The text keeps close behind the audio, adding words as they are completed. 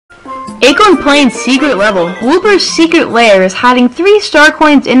Acorn Plains secret level. Blooper's secret lair is hiding 3 star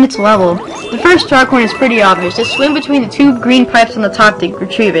coins in its level. The first star coin is pretty obvious. Just swim between the 2 green pipes on the top to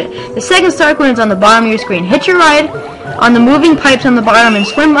retrieve it. The second star coin is on the bottom of your screen. Hitch your ride on the moving pipes on the bottom and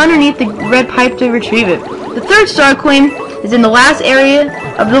swim underneath the red pipe to retrieve it. The third star coin is in the last area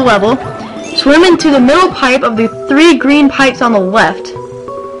of the level. Swim into the middle pipe of the 3 green pipes on the left.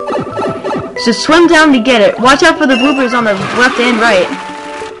 So swim down to get it. Watch out for the bloopers on the left and right.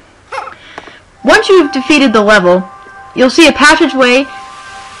 Once you've defeated the level, you'll see a passageway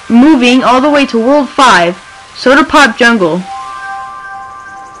moving all the way to World 5, Soda Pop Jungle.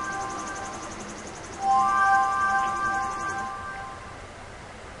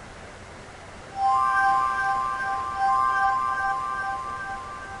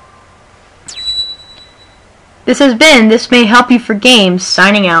 This has been This May Help You for Games,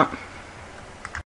 signing out.